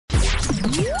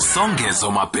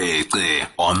Songezo Mapete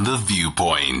on The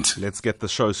Viewpoint. Let's get the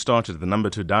show started. The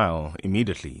number to dial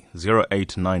immediately,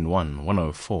 0891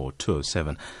 104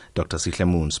 207. Dr. Sihle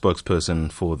Moon,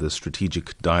 spokesperson for the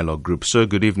Strategic Dialogue Group. Sir,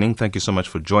 good evening. Thank you so much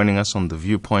for joining us on The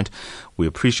Viewpoint. We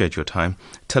appreciate your time.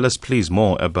 Tell us, please,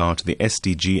 more about the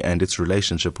SDG and its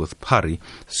relationship with PARI,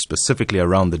 specifically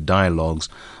around the dialogues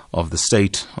of the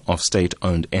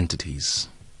state-owned entities.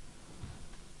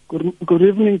 Good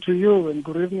evening to you and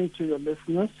good evening to your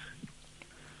listeners.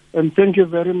 And thank you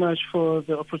very much for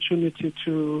the opportunity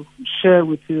to share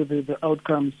with you the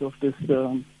outcomes of this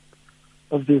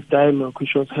dialogue,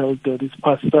 which was held this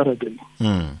past Saturday.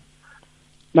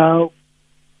 Now,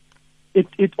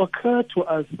 it occurred to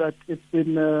us that it's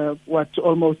been,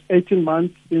 almost 18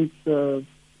 months since the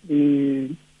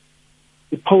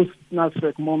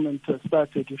post-NASREC moment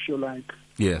started, if you like.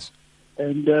 Yes.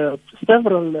 And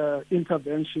several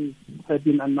interventions have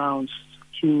been announced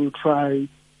to try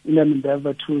in an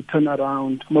endeavor to turn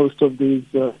around most of these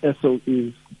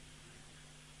SOEs.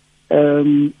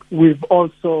 We've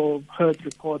also heard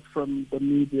reports from the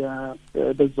media,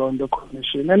 the Zondo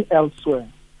Commission, and elsewhere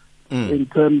in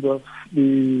terms of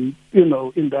the,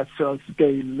 industrial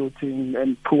scale looting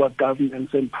and poor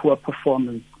governance and poor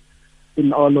performance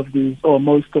in all of these, or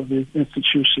most of these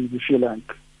institutions, if you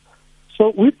like.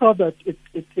 So we thought that it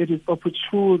is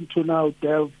opportune to now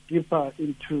delve deeper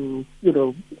into,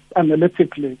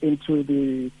 analytically into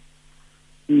the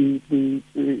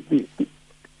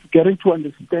getting to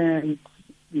understand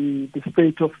the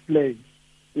state of play,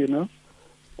 in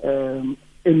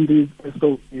these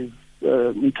SOEs,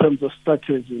 in terms of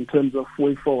strategy, in terms of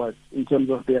way forward, in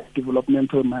terms of their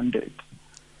developmental mandate.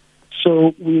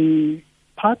 So we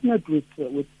partnered with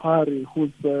PARI,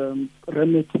 whose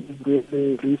remit is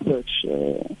really research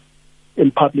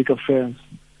in public affairs,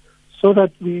 so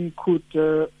that we could,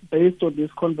 based on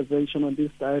this conversation, on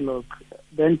this dialogue,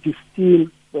 then distill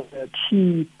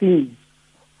key themes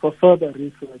for further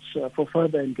research, for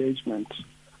further engagement.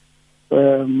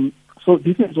 So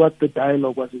this is what the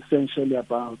dialogue was essentially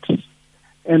about.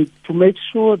 And to make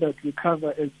sure that we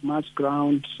cover as much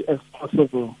ground as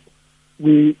possible,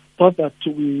 we thought that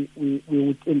we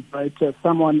would invite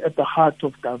someone at the heart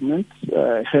of government,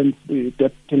 hence the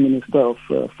Deputy Minister of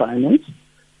Finance.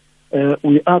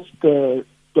 We asked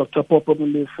Dr. Popo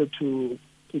Molefe to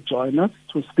join us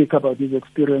to speak about his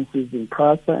experiences in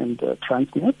PRASA and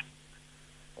Transnet.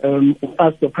 We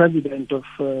asked the President of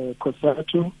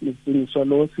COSATU, Ms.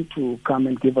 Swalosi, to come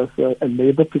and give us a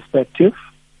labor perspective.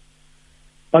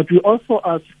 But we also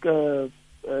asked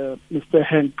Mr.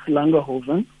 Henk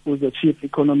Langehoven, who is the Chief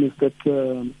Economist at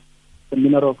the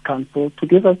Minerals Council, to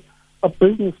give us a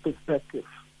business perspective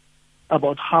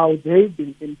about how they've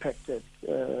been impacted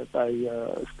by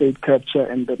state capture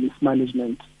and the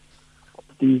mismanagement of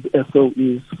these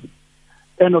SOEs.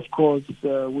 And of course,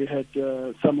 we had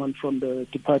someone from the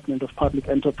Department of Public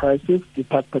Enterprises,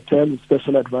 Deepak Patel, who's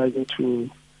Special Advisor to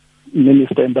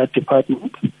Minister in that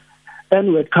department. And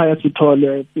we had Kaya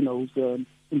Sitole, who's an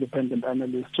independent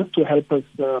analyst, just to help us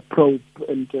probe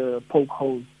and poke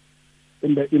holes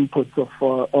in the inputs of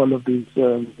all of these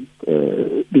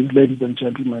ladies and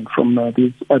gentlemen from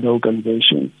these other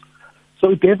organizations.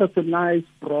 So it gave us a nice,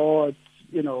 broad,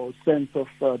 sense of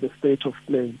the state of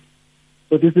play.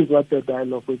 So this is what the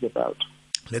dialogue is about.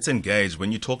 Let's engage.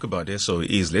 When you talk about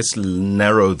SOEs, let's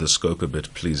narrow the scope a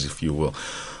bit, please, if you will.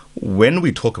 When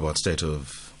we talk about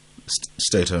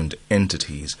state-owned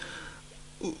entities,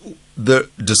 the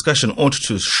discussion ought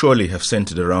to surely have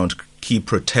centered around key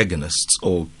protagonists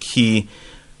or key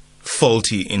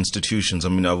faulty institutions. I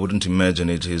mean, I wouldn't imagine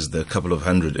it is the couple of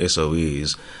hundred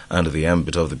SOEs under the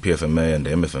ambit of the PFMA and the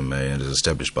MFMA and is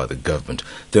established by the government.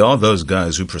 There are those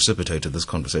guys who precipitated this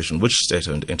conversation. Which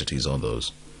state-owned entities are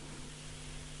those?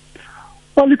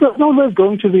 Well, it's always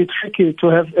going to be tricky to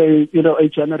have a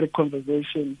generic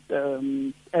conversation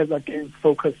as against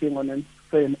focusing on,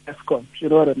 say, an ESCOM. You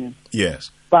know what I mean?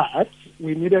 Yes. But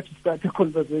we needed to start a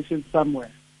conversation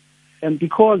somewhere. And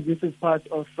because this is part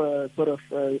of a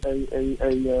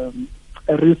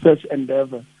research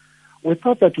endeavor, we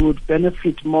thought that we would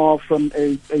benefit more from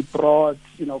a broad,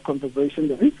 conversation.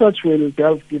 The research will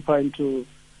delve deeper into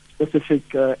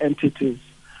specific entities.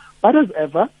 But as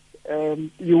ever,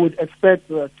 you would expect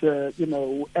that,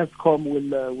 ESCOM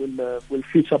will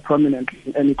feature prominently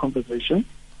in any conversation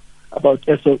about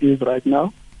SOEs right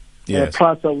now. Yes.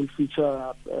 PRASA will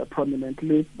feature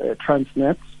prominently,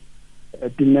 Transnet,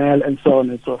 Denel, and so on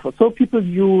and so forth. So people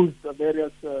use the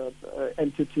various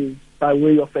entities by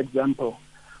way of example.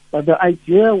 But the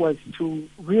idea was to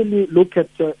really look at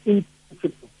in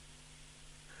principle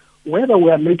whether we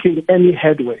are making any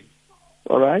headway,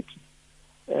 all right,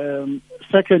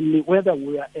 Secondly, whether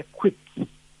we are equipped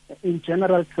in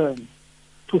general terms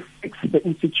to fix the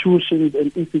institutions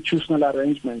and institutional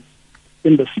arrangements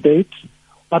in the state,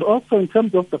 but also in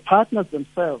terms of the partners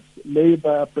themselves,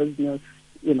 labor, business,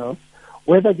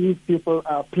 whether these people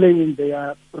are playing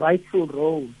their rightful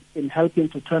role in helping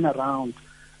to turn around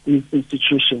these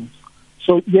institutions.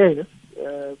 So yes,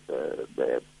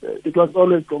 it was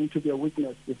always going to be a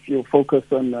weakness if you focus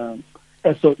on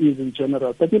SOEs in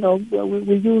general. But we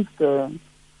used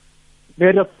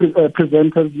various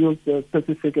presenters used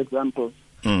specific examples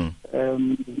to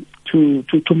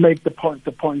make the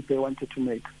point they wanted to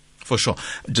make. For sure.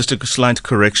 Just a slight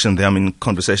correction there. I'm in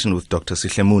conversation with Dr.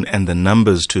 Sihle Moon, and the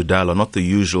numbers to dial are not the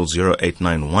usual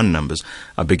 0891 numbers.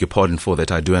 I beg your pardon for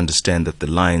that. I do understand that the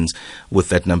lines with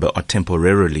that number are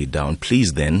temporarily down.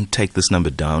 Please then take this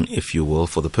number down, if you will,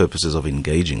 for the purposes of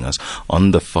engaging us on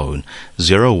the phone.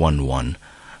 011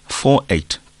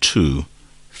 482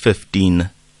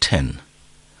 1510.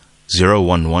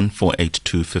 011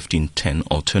 482 1510.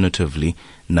 Alternatively,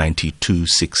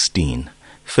 9216.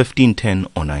 1510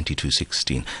 or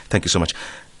 9216. Thank you so much.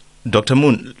 Dr.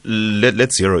 Moon,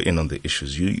 let's zero in on the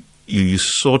issues. You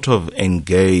sort of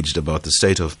engaged about the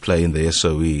state of play in the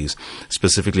SOEs,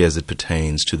 specifically as it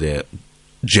pertains to their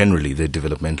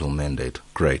developmental mandate.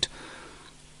 Great.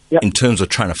 Yep. In terms of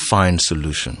trying to find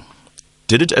solution,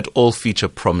 did it at all feature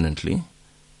prominently?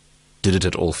 Did it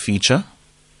at all feature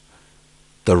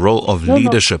the role of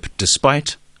leadership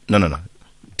despite... No.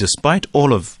 Despite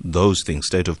all of those things,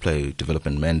 state of play,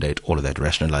 development mandate, all of that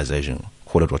rationalization,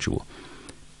 call it what you will,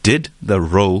 did the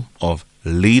role of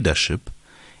leadership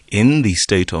in the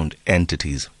state-owned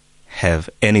entities have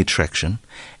any traction,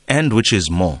 and which is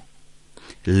more,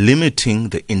 limiting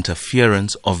the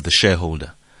interference of the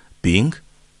shareholder, being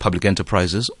public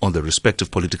enterprises or the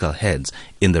respective political heads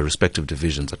in the respective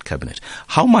divisions at Cabinet?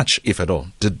 How much, if at all,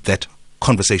 did that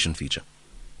conversation feature?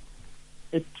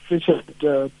 It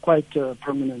featured quite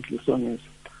prominently, Sonia.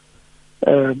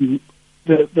 There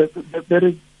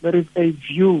is a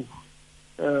view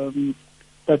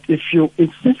that if you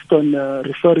insist on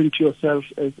referring to yourself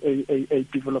as a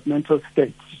developmental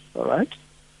state, all right,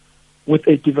 with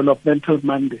a developmental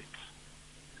mandate.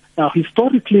 Now,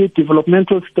 historically,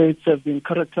 developmental states have been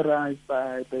characterized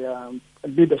by their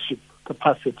leadership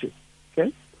capacity,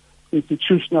 okay,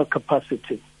 institutional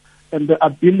capacity, and the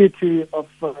ability of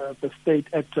the state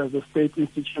actors, the state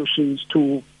institutions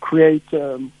to create,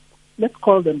 let's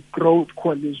call them growth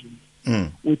coalitions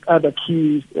with other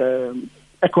key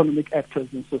economic actors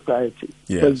in society,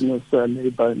 yes, business,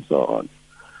 labor, and so on.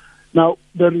 Now,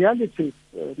 the reality,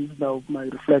 this is now my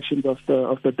reflections of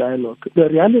the dialogue, the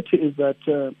reality is that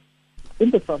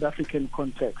in the South African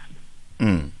context,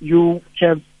 you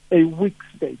have a weak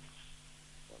state,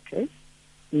 okay?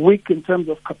 Weak in terms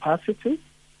of capacity,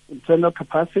 internal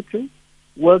capacity,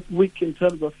 weak in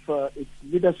terms of its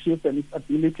leadership and its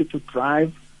ability to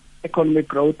drive economic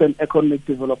growth and economic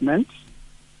development,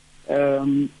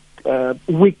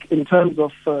 weak in terms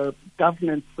of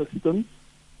governance systems,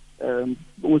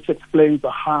 which explains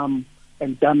the harm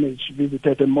and damage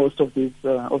visited in most of these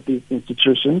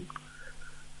institutions.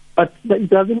 But it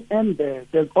doesn't end there.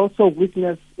 There's also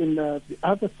weakness in the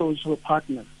other social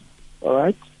partners, all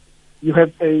right? You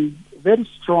have a very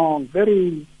strong,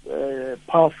 very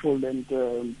powerful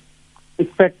and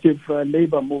effective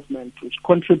labor movement which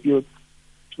contributes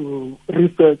to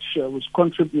research, which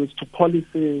contributes to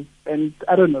policy. And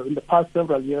I don't know, in the past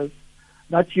several years,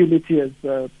 that unity has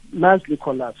largely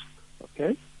collapsed,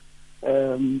 okay?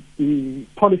 The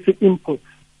policy inputs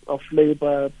of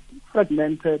labor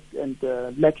fragmented and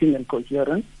lacking in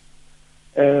coherence.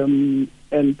 And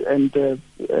the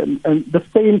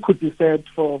same could be said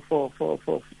for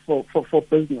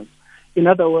business. In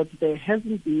other words, there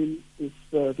hasn't been this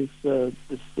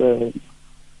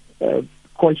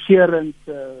coherent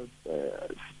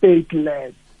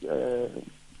state-led,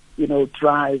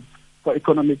 drive for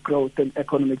economic growth and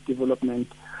economic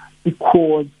development,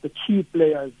 because the key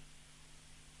players,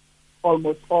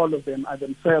 almost all of them, are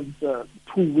themselves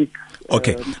too weak.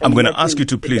 Okay, I'm going to ask you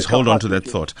to please hold on to that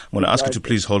thought. I'm going to ask you to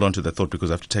please hold on to that thought because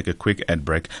I have to take a quick ad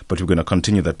break, but we're going to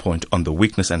continue that point on the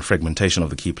weakness and fragmentation of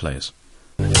the key players.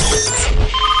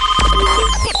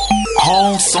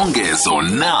 Call Songezo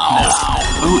now.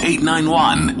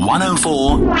 0891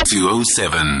 104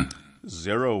 207.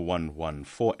 011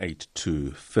 482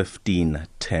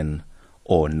 1510.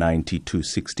 or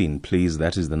 9216. Please,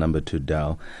 that is the number to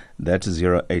dial. That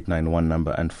 0891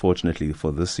 number. Unfortunately,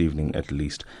 for this evening at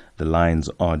least, the lines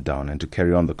are down. And to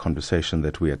carry on the conversation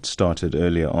that we had started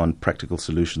earlier on practical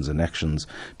solutions and actions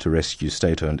to rescue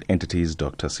state-owned entities,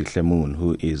 Dr. Sihle Moon,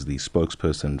 who is the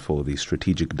spokesperson for the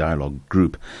Strategic Dialogue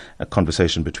Group, a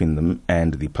conversation between them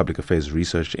and the Public Affairs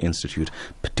Research Institute,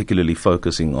 particularly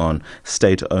focusing on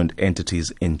state-owned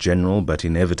entities in general, but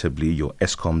inevitably your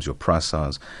Escoms, your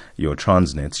Prasas, your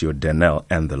Transnets, your Denel,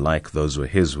 and the like, those were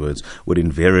his words, would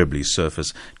invariably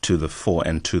surface to the fore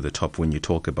and to the top when you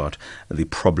talk about the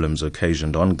problems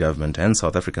occasioned on government and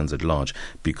South Africans at large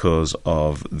because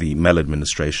of the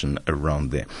maladministration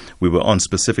around there. We were on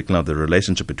specific now the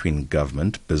relationship between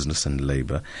government, business and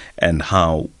labor, and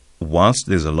how whilst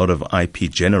there's a lot of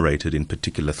IP generated, in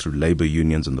particular through labor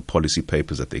unions and the policy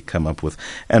papers that they come up with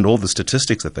and all the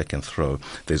statistics that they can throw,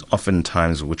 there's often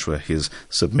times, which were his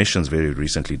submissions very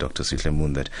recently, Dr. Sihle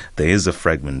Moon, that there is a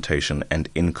fragmentation and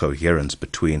incoherence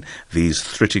between these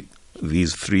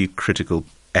three critical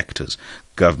actors,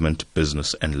 government,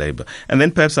 business and labor. And then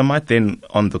perhaps I might then,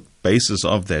 on the basis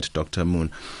of that, Dr.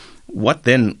 Moon, what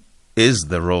then is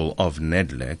the role of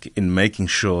NEDLAC in making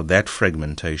sure that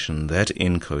fragmentation, that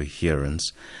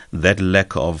incoherence, that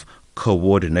lack of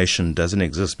coordination doesn't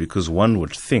exist? Because one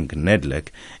would think NEDLAC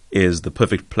is the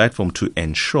perfect platform to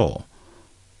ensure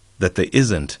that there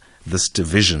isn't this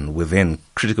division within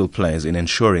critical players in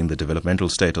ensuring the developmental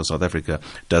state of South Africa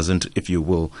doesn't, if you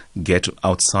will, get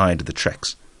outside the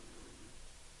tracks.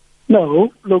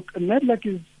 No, look, NEDLAC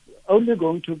is only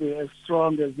going to be as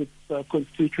strong as its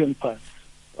constituent parts.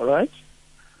 All right.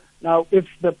 Now, if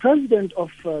the president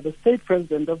of the state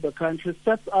president of the country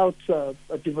sets out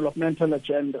a developmental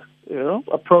agenda,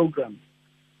 a program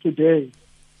today,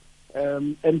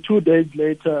 and 2 days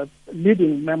later,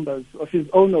 leading members of his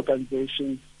own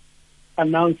organizations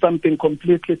announce something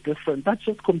completely different, that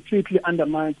just completely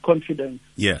undermines confidence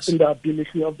in the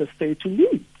ability of the state to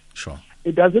lead. Sure.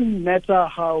 It doesn't matter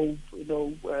how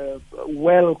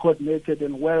well coordinated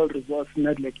and well resourced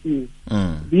NEDLAC is.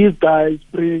 These guys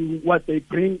bring what they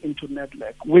bring into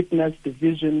NEDLAC: weakness,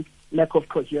 division, lack of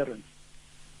coherence.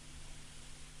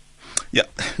 Yeah,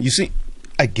 you see,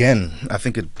 again, I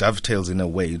think it dovetails in a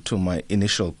way to my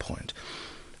initial point.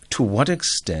 To what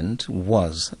extent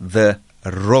was the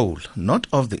role, not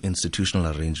of the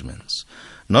institutional arrangements,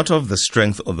 not of the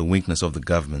strength or the weakness of the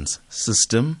government's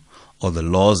system, or the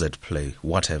laws at play,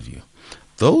 what have you.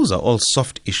 Those are all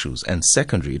soft issues, and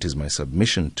secondary, it is my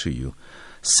submission to you,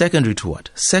 secondary to what?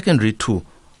 Secondary to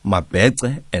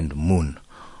Mabece and Moon,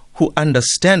 who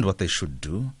understand what they should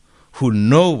do, who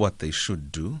know what they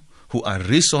should do, who are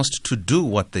resourced to do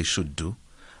what they should do,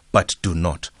 but do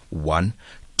not. 1.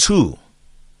 2,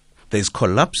 there's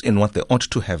collapse in what they ought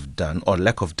to have done, or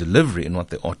lack of delivery in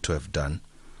what they ought to have done.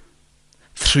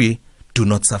 3, do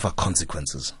not suffer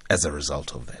consequences as a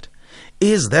result of that.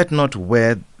 Is that not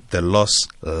where the loss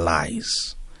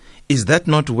lies? Is that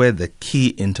not where the key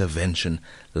intervention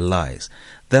lies?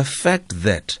 The fact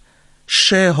that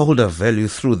shareholder value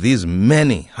through these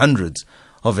many hundreds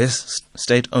of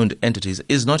state-owned entities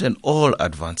is not an all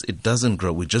advance. It doesn't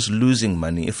grow. We're just losing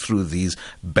money through these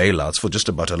bailouts for just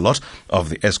about a lot of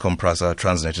the Eskom, Prasa,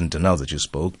 Transnet and Denel that you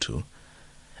spoke to.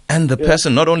 And the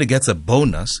person not only gets a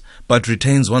bonus, but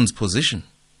retains one's position.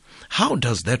 How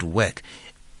does that work,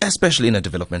 especially in a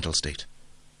developmental state?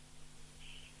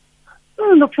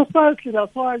 No, precisely.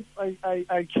 That's why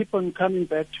I keep on coming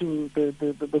back to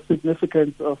the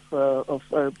significance of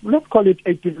let's call it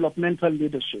a developmental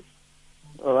leadership.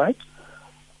 All right?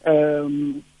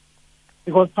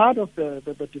 Because part of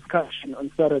the discussion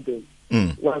on Saturday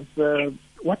was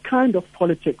what kind of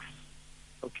politics,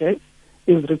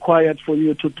 is required for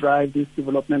you to drive this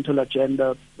developmental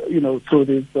agenda, through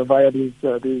these via these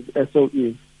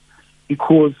SOEs,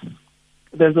 because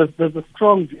there's a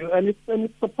strong view, and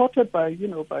it's supported by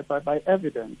by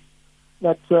evidence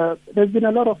that there's been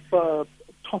a lot of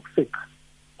toxic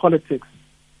politics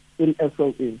in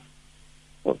SOEs,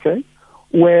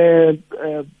 where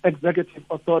executive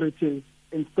authorities,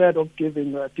 instead of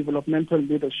giving developmental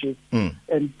leadership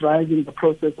and driving the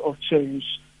process of change,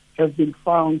 have been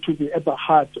found to be at the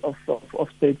heart of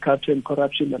state capture and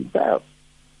corruption themselves.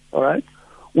 All right,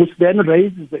 which then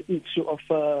raises the issue of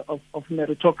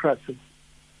meritocracy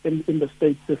in the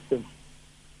state system,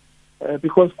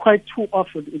 because quite too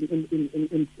often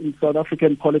in South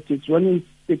African politics, when we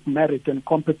speak merit and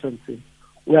competency,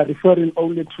 we are referring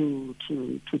only to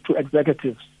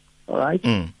executives, all right,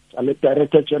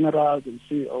 director generals and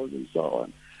CEOs and so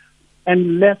on,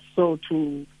 and less so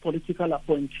to political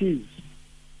appointees,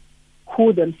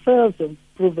 who themselves have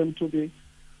proven to be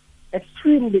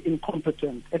extremely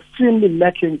incompetent, extremely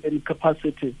lacking in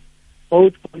capacity,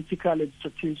 both political and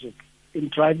strategic, in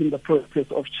driving the process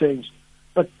of change.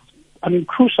 But, I mean,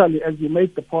 crucially, as you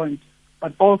made the point,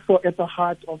 but also at the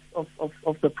heart of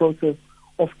the process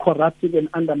of corrupting and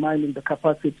undermining the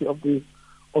capacity of these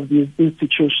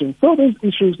institutions. So those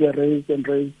issues were raised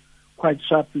quite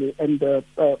sharply, and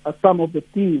some of the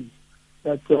themes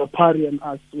that PARI and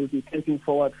us will be taking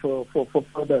forward for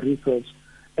further research,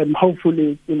 and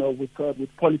hopefully, with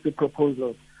policy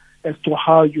proposals as to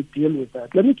how you deal with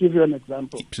that. Let me give you an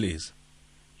example. Please.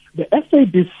 The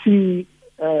SABC,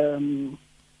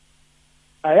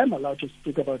 I am allowed to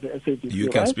speak about the SABC, You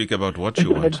can right? speak about what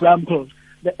you want. Example.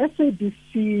 The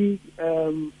SABC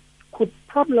could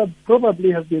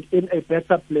probably have been in a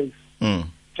better place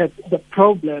had the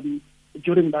problem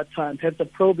during that time, had the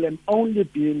problem only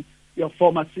been your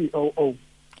former COO.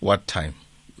 What time?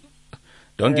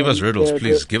 Don't give us riddles,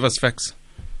 please. Give us facts.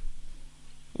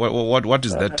 What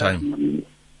is that time?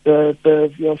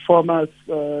 Your former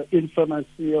infamous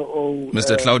COO,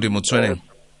 Mr. Claudio Mutsueneng.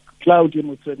 Claudio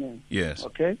Mutsueneng. Yes.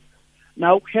 Okay.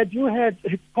 Now, had you had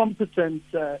a competent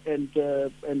and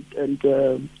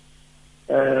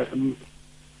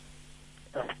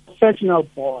professional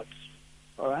board,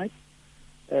 all right,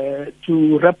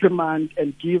 to reprimand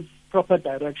and give proper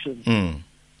directions,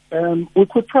 we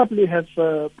could probably have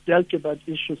dealt with that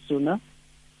issue sooner.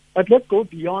 But let's go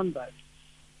beyond that.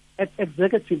 At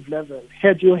executive level,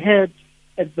 had you had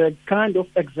the kind of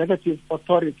executive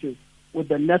authorities with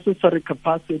the necessary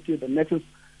capacity, the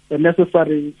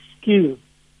necessary skill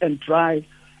and drive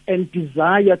and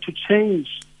desire to change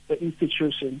the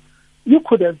institution, you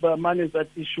could have managed that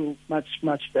issue much,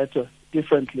 much better,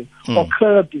 differently, or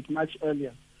curbed it much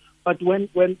earlier. But when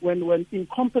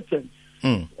incompetence,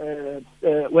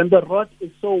 when the rot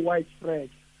is so widespread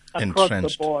across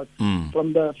the board,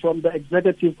 from the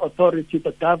executive authority,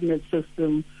 the government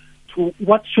system, to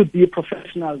what should be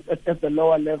professional at the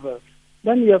lower level,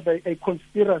 then you have a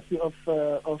conspiracy of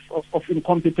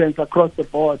incompetence across the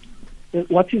board.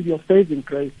 What is your saving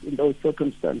grace in those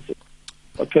circumstances?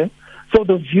 Okay? So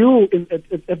the view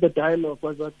at the dialogue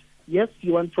was that, yes,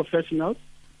 you want professionals,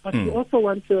 but you also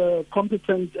want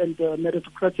competent and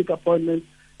meritocratic appointments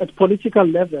at political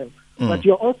level. But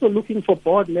you're also looking for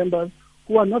board members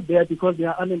who are not there because they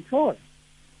are unemployed.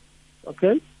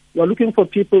 Okay? You're looking for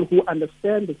people who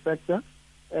understand the sector,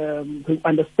 who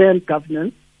understand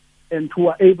governance, and who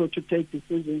are able to take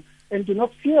decisions and do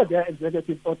not fear their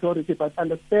executive authority, but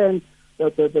understand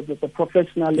the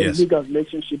professional and legal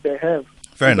relationship they have.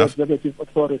 Fair enough. Executive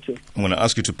authority. I'm going to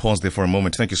ask you to pause there for a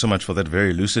moment. Thank you so much for that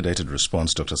very elucidated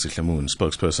response, Dr. Sihle Moon,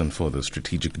 spokesperson for the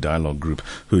Strategic Dialogue Group,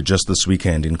 who just this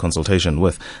weekend, in consultation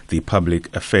with the Public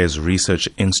Affairs Research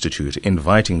Institute,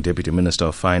 inviting Deputy Minister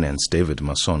of Finance David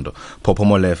Masondo, Phopho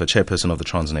Molefe, chairperson of the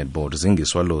Transnet Board,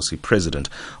 Zingiswa Losi, president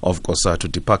of COSATU,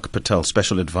 Deepak Patel,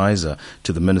 special advisor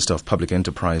to the Minister of Public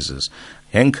Enterprises,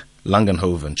 Henk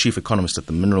Langenhoven, chief economist at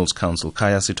the Minerals Council,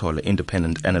 Kaya Sitole,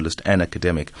 independent analyst and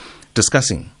academic,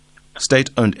 discussing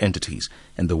state-owned entities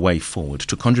and the way forward.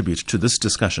 To contribute to this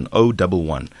discussion,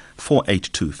 011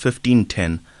 482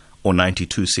 1510 or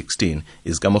 9216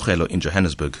 is Gamogelo in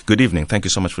Johannesburg. Good evening. Thank you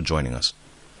so much for joining us.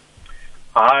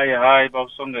 Hi, Bob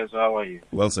Songes. How are you?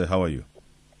 Well, sir, how are you?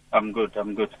 I'm good. I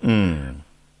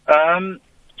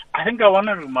think I want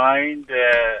to remind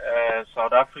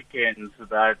South Africans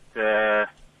that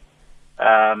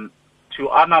to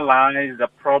analyze the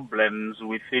problems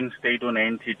within state-owned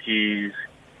entities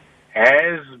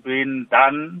has been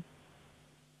done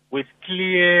with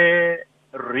clear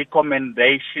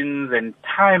recommendations and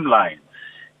timelines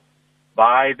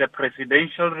by the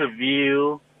presidential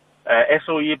review,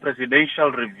 SOE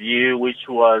presidential review, which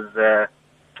was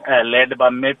led by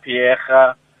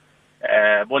Mepiega,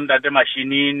 Bondate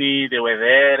Mashinini, they were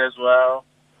there as well.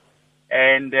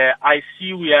 And I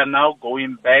see we are now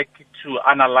going back to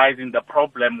analyzing the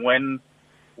problem when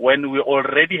we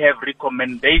already have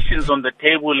recommendations on the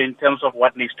table in terms of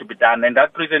what needs to be done. And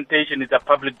that presentation is a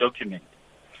public document.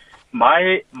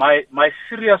 My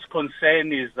serious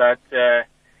concern is that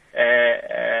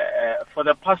for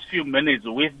the past few minutes,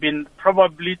 we've been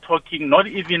probably talking not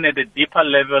even at a deeper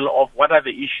level of what are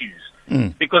the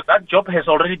issues, because that job has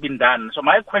already been done. So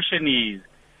my question is,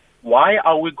 why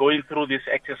are we going through this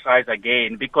exercise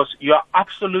again? Because you are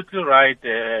absolutely right,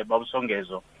 Bob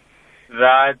Songezo,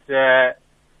 that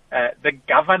the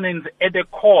governance at the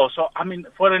core. So, I mean,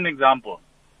 for an example,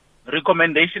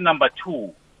 recommendation number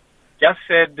 2 just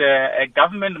said a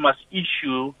government must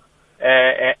issue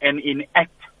and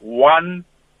enact one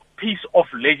piece of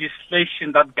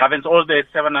legislation that governs all the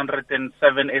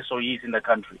 707 SOEs in the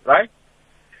country, right?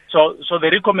 So the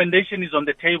recommendation is on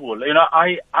the table. You know,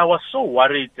 I was so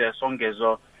worried,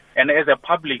 Songezo, and as a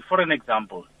public, for an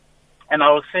example, and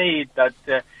I will say that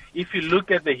if you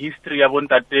look at the history of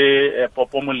Ntate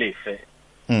Popomolefe,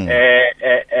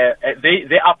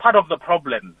 they are part of the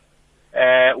problem,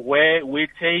 where we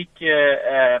take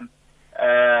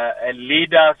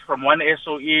leaders from one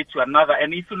SOE to another,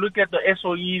 and if you look at the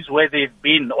SOEs where they've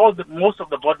been, most of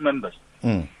the board members,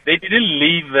 they didn't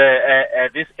leave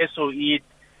this SOE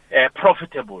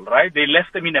profitable, right? They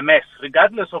left them in a mess,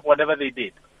 regardless of whatever they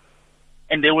did,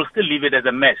 and they will still leave it as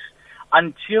a mess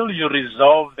until you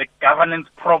resolve the governance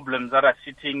problems that are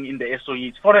sitting in the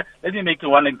SOEs. Let me make you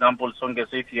one example, Songe,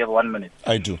 so if you have 1 minute.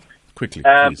 I do. Quickly,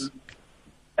 please.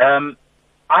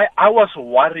 I was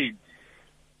worried,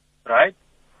 right,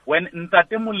 when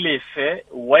Ntate Molefe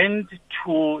went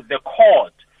to the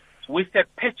court with a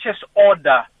purchase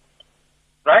order,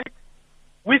 right,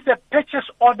 with a purchase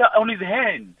order on his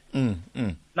hand.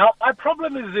 Now, my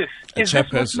problem is this. Is this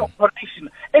not an operation?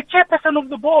 A chairperson of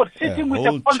the board sitting with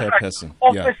a contract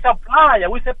of a supplier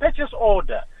with a purchase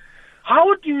order.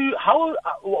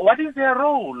 What is their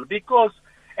role? Because,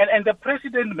 and the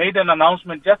president made an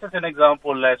announcement, just as an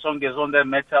example, Songes, on the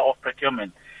matter of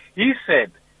procurement. He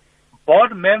said,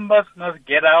 board members must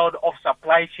get out of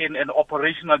supply chain and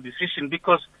operational decision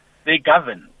because they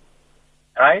govern,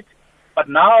 right? But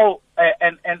now,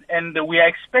 and we are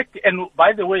expecting, and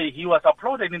by the way, he was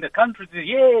applauded in the country.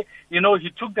 Yeah, you know,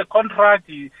 he took the contract,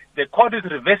 the court is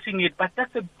reversing it, but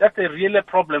that's a real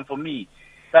problem for me.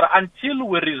 That until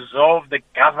we resolve the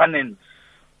governance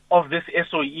of this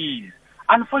SOEs,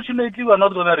 unfortunately, we're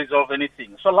not going to resolve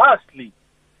anything. So lastly,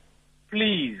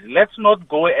 please, let's not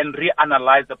go and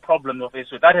reanalyze the problem of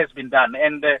SOE. That has been done.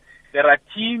 And there are a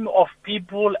team of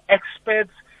people,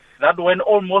 experts, that went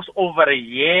almost over a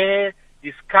year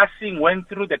discussing, went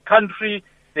through the country.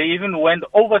 They even went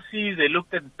overseas. They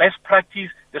looked at best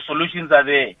practice. The solutions are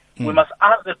there. We must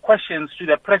ask the questions to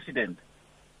the president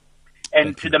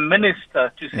and to the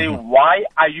minister to say, why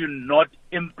are you not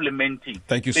implementing?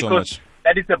 Thank you so much.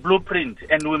 That is the blueprint,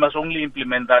 and we must only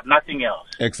implement that, nothing else.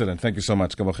 Excellent. Thank you so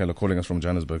much. Kabogelo calling us from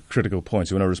Johannesburg. Critical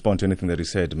points. You want to respond to anything that he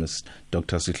said, Ms.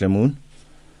 Dr. Sihle Moon?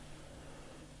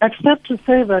 Except to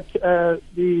say that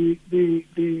the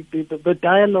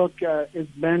dialogue is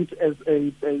meant as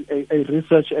a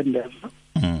research endeavor.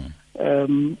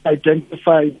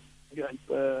 Identify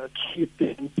key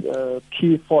things,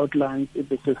 key fault lines in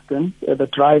the system, the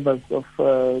drivers of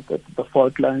the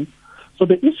fault lines. So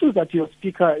the issues that your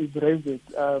speaker is raising,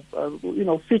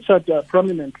 featured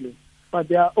prominently, but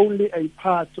they are only a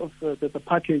part of the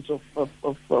package of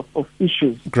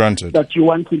issues. Granted. That you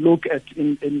want to look at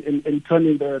in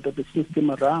turning the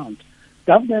system around.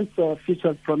 Governance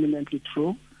features prominently,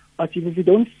 true, but if you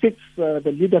don't fix the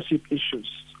leadership issues,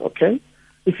 okay,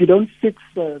 if you don't fix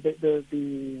the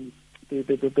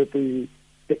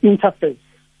interface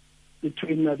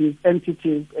between these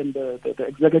entities and the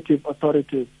executive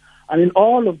authorities, I mean,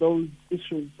 all of those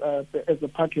issues as a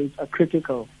package are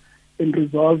critical in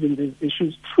resolving these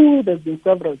issues. True, there's been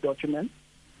several documents,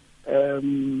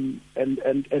 and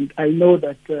I know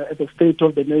that at the State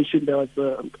of the Nation there was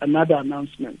another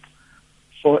announcement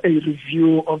for a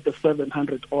review of the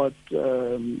 700-odd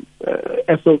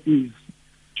SOEs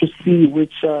to see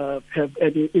which have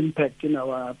any impact in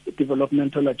our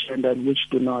developmental agenda and which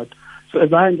do not. So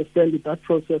as I understand it, that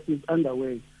process is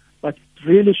underway, but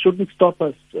really shouldn't stop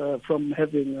us from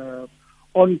having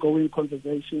ongoing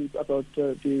conversations about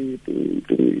the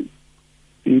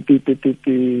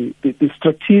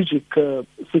strategic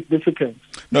significance.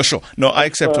 No, sure. No, I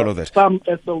accept all of that. Some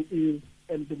SOEs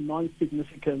and the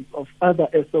non-significance of other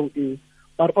SOEs,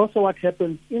 but also what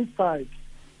happens inside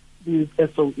these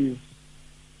SOEs.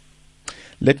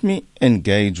 Let me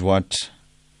engage what,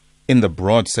 in the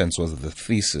broad sense, was the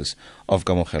thesis of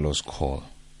Kamogelo's call.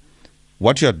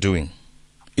 What you're doing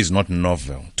is not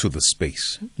novel to the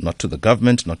space, not to the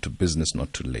government, not to business,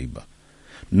 not to labor,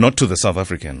 not to the South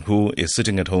African who is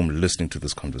sitting at home listening to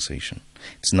this conversation.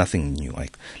 It's nothing new.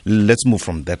 Let's move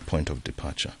from that point of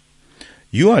departure.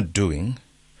 You are doing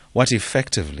what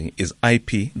effectively is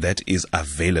IP that is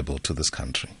available to this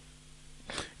country.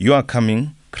 You are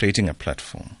creating a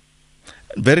platform.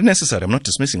 Very necessary. I'm not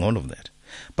dismissing all of that.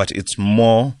 But it's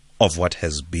more of what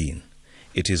has been.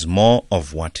 It is more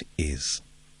of what is.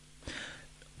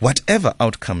 Whatever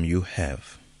outcome you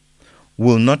have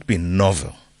will not be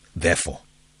novel, therefore.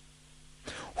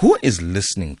 Who is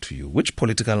listening to you? Which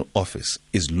political office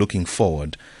is looking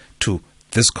forward to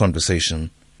this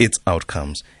conversation, its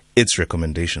outcomes, its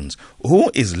recommendations?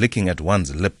 Who is licking at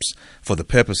one's lips for the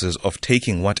purposes of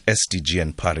taking what SDG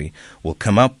and PARI will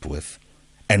come up with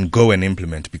and go and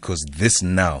implement, because this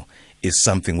now is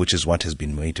something which is what has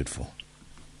been waited for?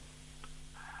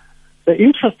 The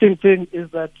interesting thing is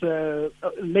that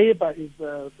Labour is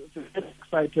very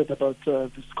excited about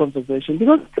this conversation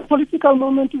because the political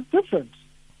moment is different.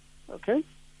 Okay,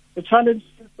 the challenges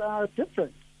are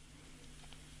different.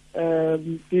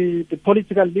 The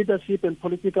political leadership and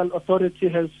political authority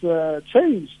has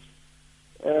changed.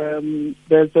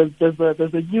 There's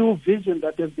a new vision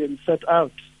that has been set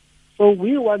out. So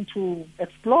we want to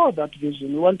explore that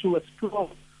vision. We want to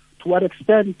explore to what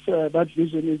extent that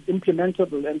vision is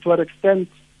implementable and to what extent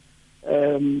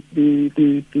the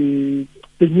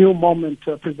new moment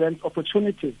presents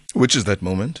opportunities. Which is that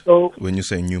moment? So, when you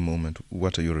say new moment,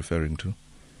 what are you referring to?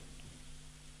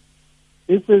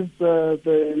 This is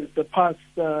the past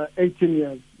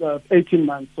 18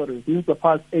 months. Sorry, this is the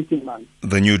past 18 months.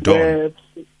 The new dawn.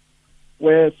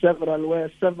 Where several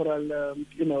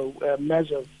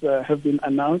measures have been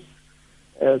announced.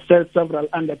 Several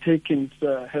undertakings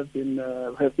have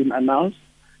been announced,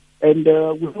 and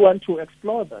we want to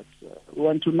explore that. We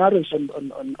want to nourish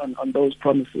on those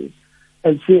promises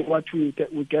and see what we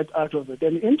get out of it.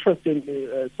 And interestingly,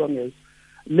 Songes,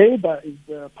 Labour is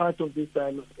part of this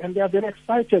dialogue, and they are very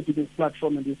excited with this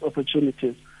platform and these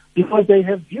opportunities because they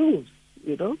have views,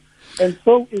 and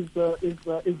so is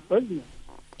business.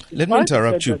 Let me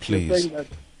interrupt you, please.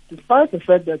 Despite the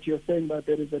fact that you're saying that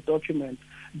there is a document,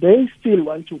 they still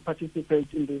want to participate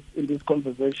in this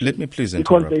conversation. Let me please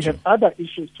interrupt you. Because they have other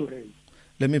issues to raise.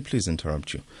 Let me please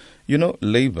interrupt you.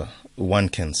 Labour, one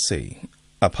can say,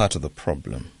 are part of the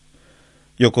problem.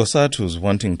 Yokosatu is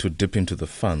wanting to dip into the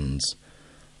funds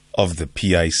of the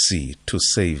PIC to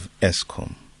save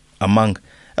ESCOM, among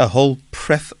a whole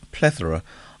plethora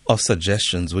of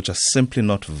suggestions which are simply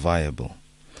not viable.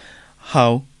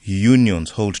 How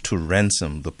unions hold to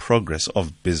ransom the progress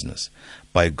of business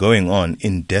by going on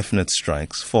indefinite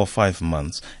strikes for 5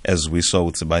 months, as we saw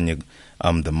with Sibanye,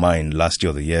 the mine last year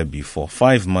or the year before.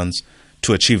 5 months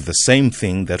to achieve the same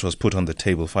thing that was put on the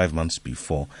table 5 months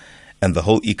before, and the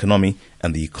whole economy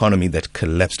that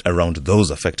collapsed around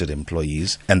those affected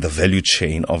employees and the value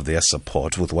chain of their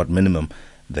support with what minimum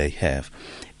they have.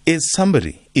 Is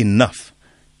somebody enough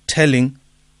telling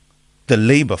the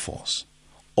labor force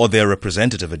or their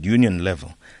representative at union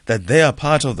level that they are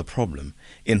part of the problem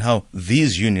in how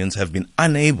these unions have been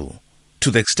unable,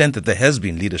 to the extent that there has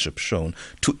been leadership shown,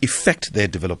 to effect their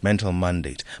developmental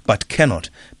mandate, but cannot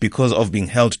because of being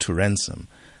held to ransom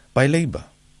by Labour?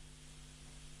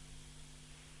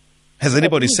 Has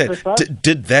anybody said,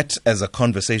 did that as a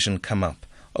conversation come up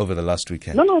over the last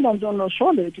weekend? No,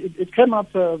 surely it came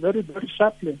up very, very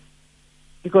sharply,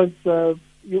 because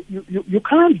you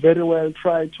can't very well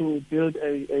try to build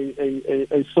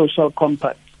a social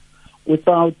compact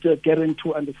without getting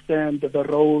to understand the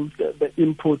role, the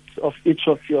input of each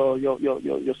of your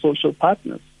social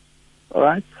partners. All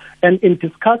right? And in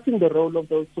discussing the role of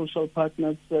those social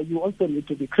partners, you also need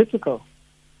to be critical,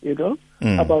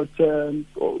 about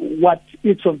what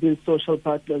each of these social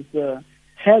partners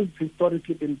has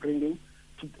historically been bringing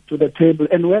to the table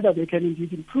and whether they can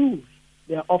indeed improve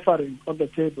their offering on the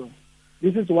table.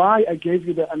 This is why I gave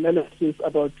you the analysis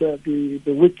about the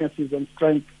weaknesses and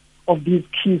strengths of these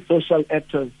key social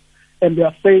actors and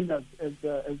their failures as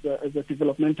a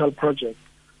developmental project.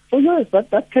 So yes,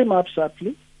 that came up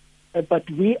sharply, but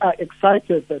we are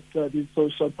excited that these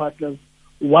social partners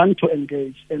want to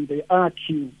engage, and they are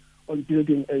keen on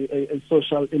building a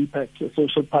social impact, a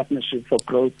social partnership for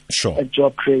growth, and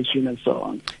job creation, and so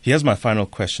on. Here's my final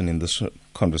question in this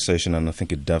conversation, and I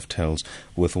think it dovetails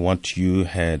with what you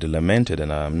had lamented,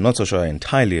 and I'm not so sure I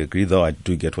entirely agree, though I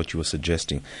do get what you were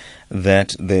suggesting,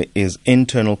 that there is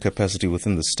internal capacity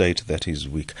within the state that is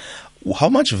weak. How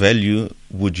much value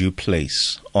would you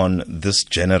place on this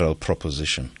general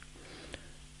proposition?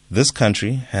 This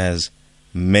country has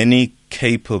many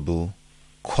capable,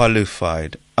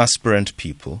 qualified, aspirant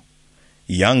people,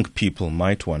 young people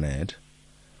might one add,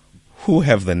 who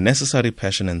have the necessary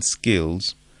passion and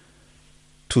skills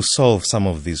to solve some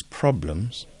of these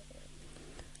problems,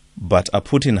 but are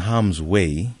put in harm's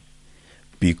way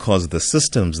because the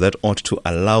systems that ought to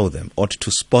allow them, ought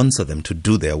to sponsor them to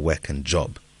do their work and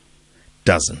job,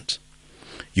 doesn't.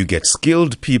 You get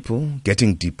skilled people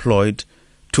getting deployed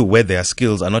to where their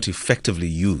skills are not effectively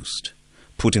used.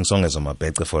 Putting Songes on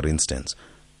Mabeka, for instance,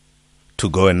 to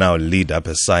go and now lead up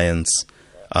a science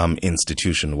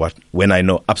institution when I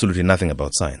know absolutely nothing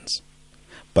about science.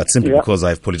 But simply because I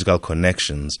have political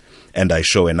connections and I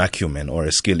show an acumen or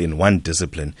a skill in one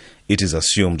discipline, it is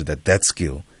assumed that that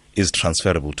skill is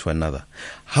transferable to another.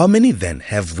 How many then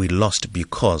have we lost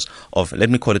because of, let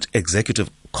me call it,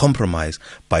 executive compromise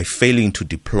by failing to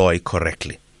deploy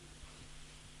correctly?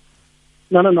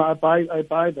 No. I buy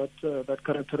that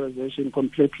characterization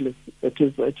completely. It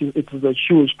is a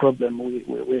huge problem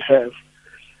we have,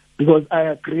 because I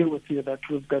agree with you that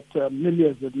we've got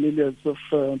millions and millions of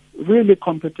really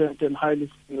competent and highly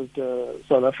skilled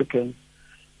South Africans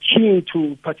keen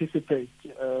to participate,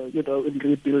 in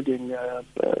rebuilding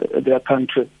their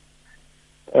country.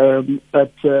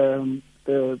 But the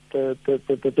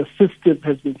system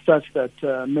has been such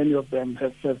that many of them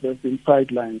have been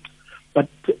sidelined. But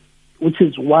which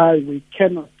is why we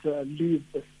cannot leave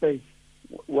the space.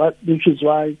 Which is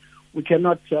why we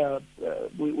cannot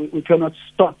we cannot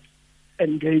stop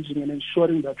engaging and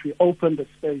ensuring that we open the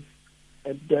space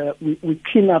and we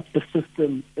clean up the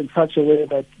system in such a way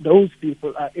that those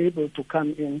people are able to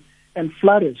come in and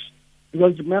flourish.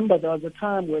 Because remember, there was a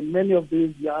time when many of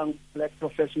these young black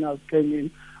professionals came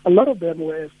in. A lot of them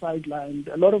were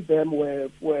sidelined. A lot of them were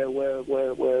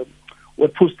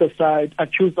pushed aside,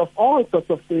 accused of all sorts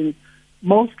of things,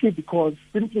 simply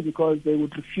because they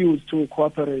would refuse to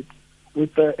cooperate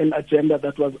with an agenda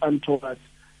that was untoward.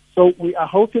 So we are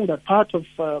hoping that part of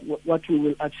what we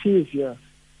will achieve here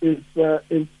is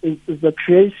the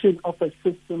creation of a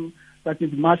system that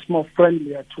is much more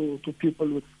friendlier to people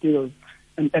with skills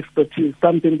and expertise,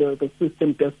 something the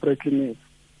system desperately needs.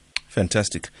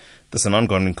 Fantastic. This is an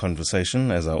ongoing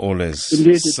conversation, as I always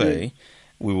say.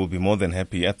 We will be more than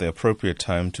happy at the appropriate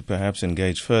time to perhaps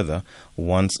engage further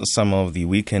once some of the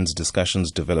weekend's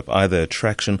discussions develop either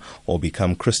traction or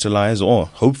become crystallized, or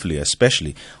hopefully,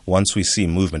 especially, once we see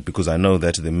movement, because I know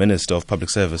that the Minister of Public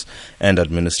Service and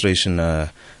Administration,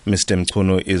 Mr.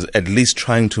 Mkono, is at least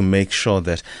trying to make sure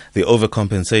that the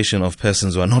overcompensation of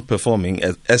persons who are not performing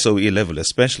at SOE level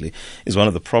especially is one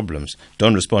of the problems.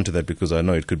 Don't respond to that, because I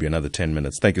know it could be another 10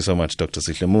 minutes. Thank you so much, Dr.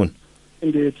 Sihle Moon.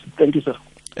 Indeed. Thank you, sir.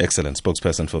 Excellent.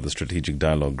 Spokesperson for the Strategic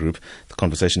Dialogue Group. The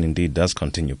conversation indeed does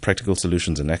continue. Practical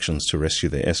solutions and actions to rescue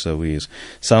the SOEs.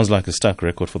 Sounds like a stuck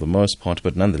record for the most part,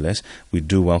 but nonetheless, we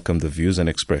do welcome the views and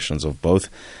expressions of both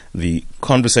the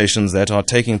conversations that are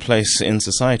taking place in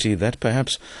society that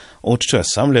perhaps ought to, at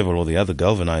some level or the other,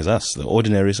 galvanize us, the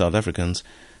ordinary South Africans,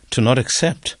 to not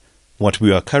accept what we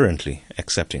are currently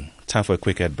accepting. Time for a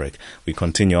quick ad break. We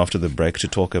continue after the break to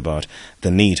talk about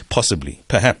the need, possibly,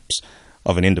 perhaps,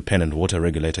 of an independent water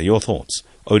regulator. Your thoughts?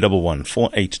 011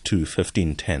 482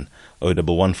 1510,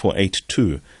 011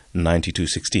 482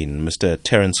 9216. Mr.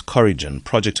 Terence Corrigan,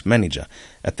 Project Manager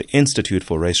at the Institute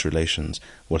for Race Relations,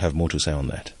 will have more to say on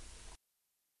that.